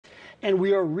And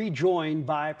we are rejoined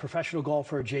by professional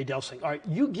golfer Jay Delsing. All right,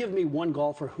 you give me one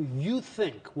golfer who you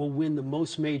think will win the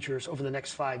most majors over the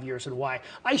next 5 years and why.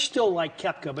 I still like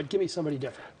Koepka, but give me somebody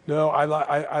different. No, I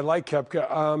like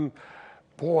Koepka.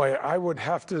 Boy, I would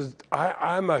have to.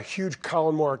 I'm a huge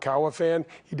Colin Morikawa fan.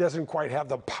 He doesn't quite have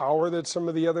the power that some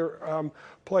of the other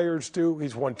players do.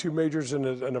 He's won 2 majors in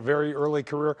a very early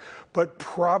career, but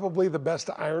probably the best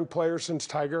iron player since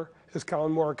Tiger is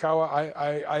Colin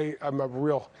Morikawa. I'm a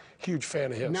real huge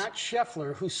fan of his. Not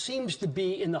Scheffler, who seems to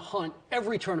be in the hunt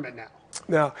every tournament now.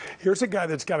 Now, here's a guy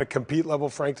that's got a compete level,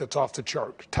 Frank, that's off the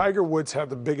chart. Tiger Woods had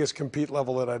the biggest compete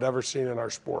level that I'd ever seen in our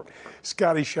sport.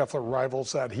 Scotty Scheffler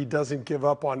rivals that. He doesn't give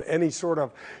up on any sort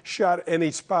of shot,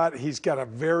 any spot. He's got a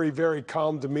very, very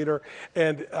calm demeanor,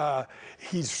 and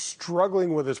he's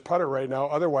struggling with his putter right now.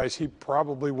 Otherwise, he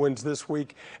probably wins this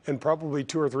week and probably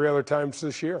 2 or 3 other times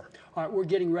this year. All right, we're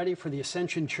getting ready for the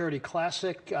Ascension Charity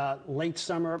Classic, late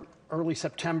summer, early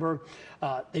September.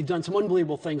 They've done some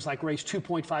unbelievable things like raise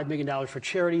 $2.5 million for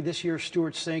charity. This year,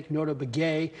 Stuart Sink, Nota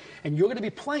Begay, and you're going to be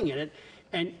playing in it.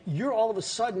 And you're all of a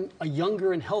sudden a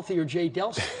younger and healthier Jay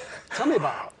Delsing. Tell me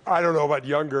about it. I don't know about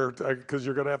younger because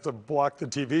you're going to have to block the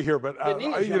TV here. But,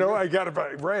 you know, I got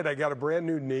a brand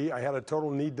new knee. I had a total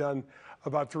knee done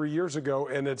about 3 years ago,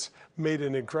 and it's made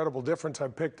an incredible difference. I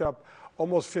picked up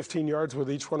almost 15 yards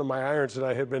with each one of my irons, and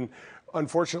I had been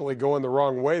unfortunately going the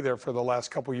wrong way there for the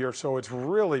last couple of years, so it's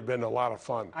really been a lot of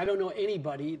fun. I don't know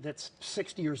anybody that's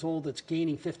 60 years old that's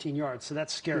gaining 15 yards, so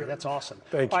that's scary. That's awesome.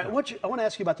 Thank you. All right, I want to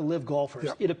ask you about the LIV golfers.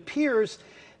 Yep. It appears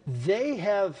they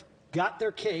have got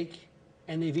their cake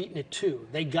and they've eaten it too.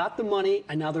 They got the money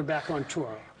and now they're back on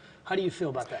tour. How do you feel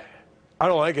about that? I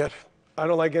don't like it. I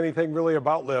don't like anything really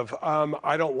about LIV.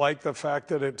 I don't like the fact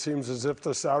that it seems as if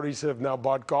the Saudis have now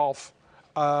bought golf.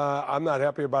 I'm not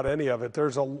happy about any of it.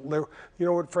 You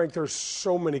know what, Frank, there's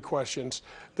so many questions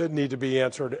that need to be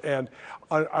answered, and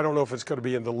I don't know if it's going to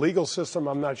be in the legal system.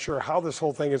 I'm not sure how this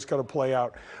whole thing is going to play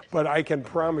out, but I can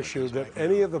promise you that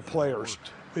any of the players,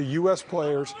 the U.S.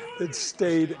 players that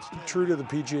stayed true to the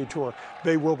PGA Tour,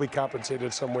 they will be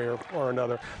compensated some way or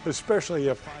another, especially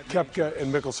if Koepka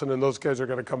and Mickelson and those guys are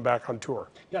going to come back on tour.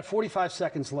 You got 45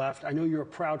 seconds left. I know you're a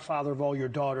proud father of all your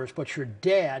daughters, but your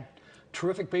dad,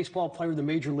 terrific baseball player in the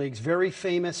major leagues, very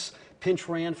famous, pinch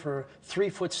ran for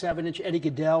 3'7" Eddie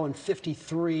Goodell in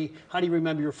 '53. How do you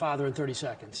remember your father in 30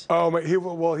 seconds? Oh, he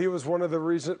was one of the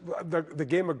reasons the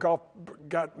game of golf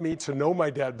got me to know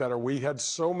my dad better. We had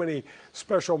so many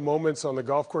special moments on the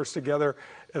golf course together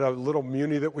at a little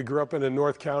muni that we grew up in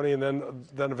North County, and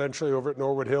then eventually over at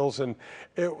Norwood Hills. And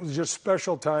it was just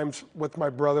special times with my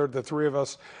brother, the 3 of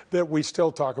us, that we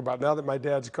still talk about. Now that my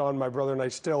dad's gone, my brother and I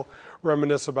still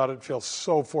reminisce about it. Feel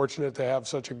so fortunate to have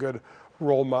such a good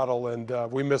role model, and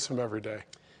we miss him every day.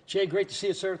 Jay, great to see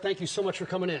you, sir. Thank you so much for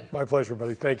coming in. My pleasure,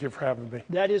 buddy. Thank you for having me.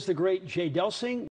 That is the great Jay Delsing.